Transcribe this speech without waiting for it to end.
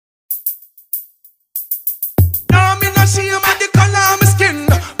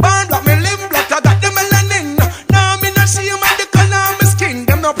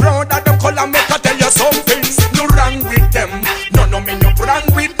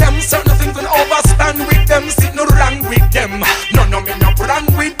them. Certain things gonna overstand with them. Sit no wrong with them. No, me no wrong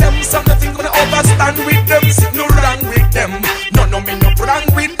with them. Certain things gonna overstand with them. Sit no wrong with them. No, me no wrong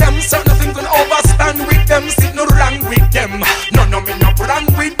with them. Certain things gonna overstand with them. Sit no wrong with them. No, me no wrong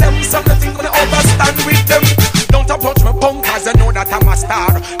with them. Certain things gonna overstand with them. Don't approach me punk, cause I know that I'm a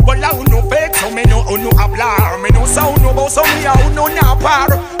star. But I no fake, so me know who no hablar. Me no sound no bow, so me a who no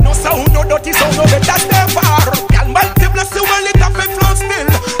napar. No sound no dirty, so no better stay far. Y'all multiply, so well it up and flow still.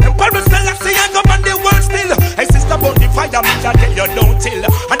 And Paris still I see and govern the world still. Hey sister, burn the fire, me that tell you don't chill.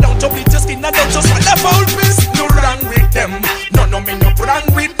 And don't to bleach your skin, and don't just swallow foul piss. No wrong with them, no, me no wrong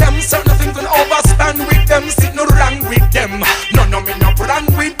with them. Certain things gonna overstand with them. Sit no wrong with them, no, me no wrong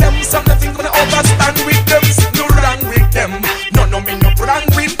with them. Certain things gonna overstand with them. Sit no wrong with them, no, me no wrong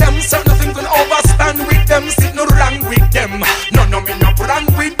with them. Certain things gonna overstand with them. Sit no wrong with them, no, me no wrong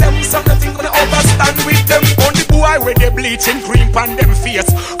with them. Certain things gonna overstand with them. On the boy with the bleaching cream on them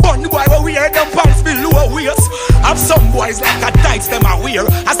face. On the boy where wear them pants below waist. Have some boys like a tights them a wear.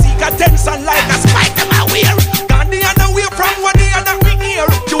 I seek attention like a spike them a wear. Gone the other way from what the other we hear.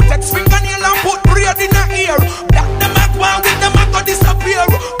 You take fingernail and put braid in the ear. Black them a go with them a go disappear.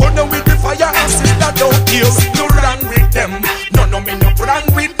 Burn them with the fire and Sizzla don't hear. No wrong with them, no, me no wrong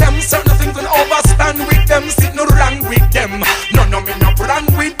with them. Certain things gonna overstand with them. Sit no wrong with them, no, me no wrong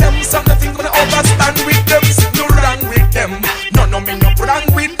with them. Certain things gonna overstand with them. Sit no wrong with them, no, me no wrong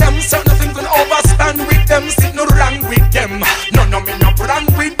with them. Certain things gonna overstand with them. Sit no wrong with them, no, me no wrong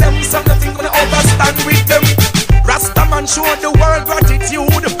with them. Certain things gonna overstand with them. Rasta man show the world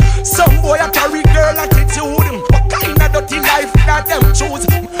gratitude. Some boy a carry girl attitude. What kind of dirty life that them choose?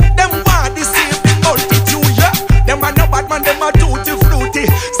 Them want deceive the multitude, yeah. Them a no bad man, them a tutti fruity.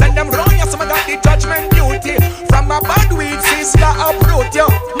 Send them round, yeah, some got the judgment duty. From a bad weed, Sizzla uproot you.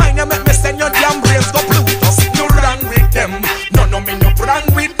 Mine a make me send your damn brains go Pluto. No wrong with them, no, me no wrong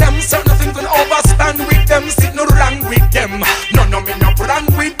with them. Certain things gonna overstand with them. Sit no wrong with them, no, me no wrong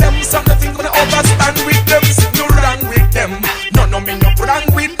with them. Certain things gonna overstand with them. Sit no wrong with them, no, me no wrong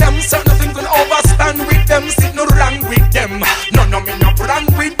with them. Certain things gonna overstand with them. Sit no wrong with them, no, me no wrong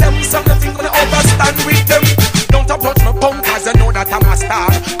with them. Certain things gonna overstand with them. Don't approach me punk, cause I know that I'm a star.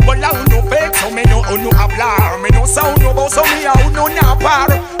 But I no fake, so me know who no hablar. Me no sound no bow, so me a who no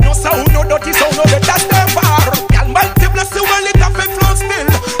napar. No sound no dirty, so no better stay far. Y'all multiply, so well it up and flow still.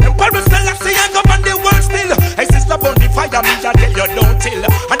 And Paris still I see and govern the world still. Hey sister, burn the fire, me that tell you don't chill.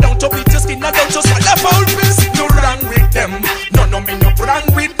 And don't to bleach your skin, and don't just swallow foul piss. No wrong with them, no, me no wrong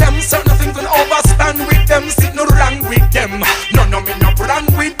with them. Certain things gonna overstand with them. Sit no wrong with them, no, me no wrong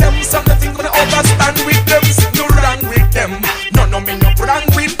with them. Certain things gonna overstand with them. Sit no wrong with them, no, me no wrong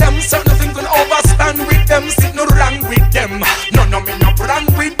with them. Certain things gonna overstand with them. Sit no wrong with them, no, me no wrong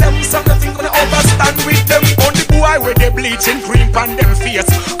with them. Certain things gonna overstand with them. On the boy with the bleaching cream on them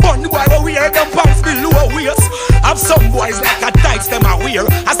face. On the boy where wear them pants below waist. Have some boys like a tights them a wear.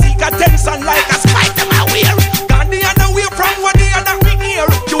 I seek attention like a spike them a wear. Gone the other way from what the other we hear.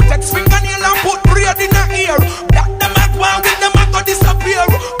 You take fingernail and put braid in the ear. Black them a go with them a go disappear.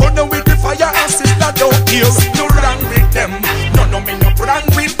 Burn them with the fire and Sizzla don't hear. No wrong with them, no, me no wrong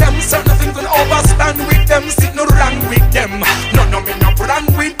with them. Certain things gonna overstand with them. Sit no wrong with them, no, me no wrong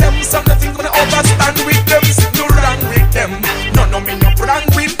with them. Certain things gonna overstand with them. Sit no wrong with them, no, me no wrong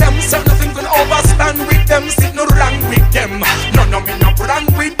with them. Certain things gonna overstand with them. Sit no wrong with them, no, me no wrong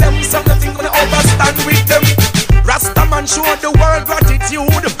with them. Certain things gonna overstand with them. Rasta man show the world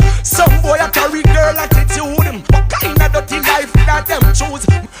gratitude. Some boy a carry girl attitude. What kind of dirty life that them choose?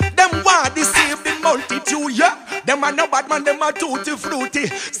 Them want deceive the multitude, yeah. Them a no bad man, them a tutti fruity.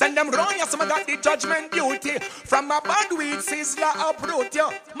 Send them round, yeah, some got the judgment duty. From a bad weed, Sizzla uproot you.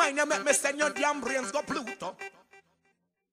 Mine a make me send your damn brains go Pluto.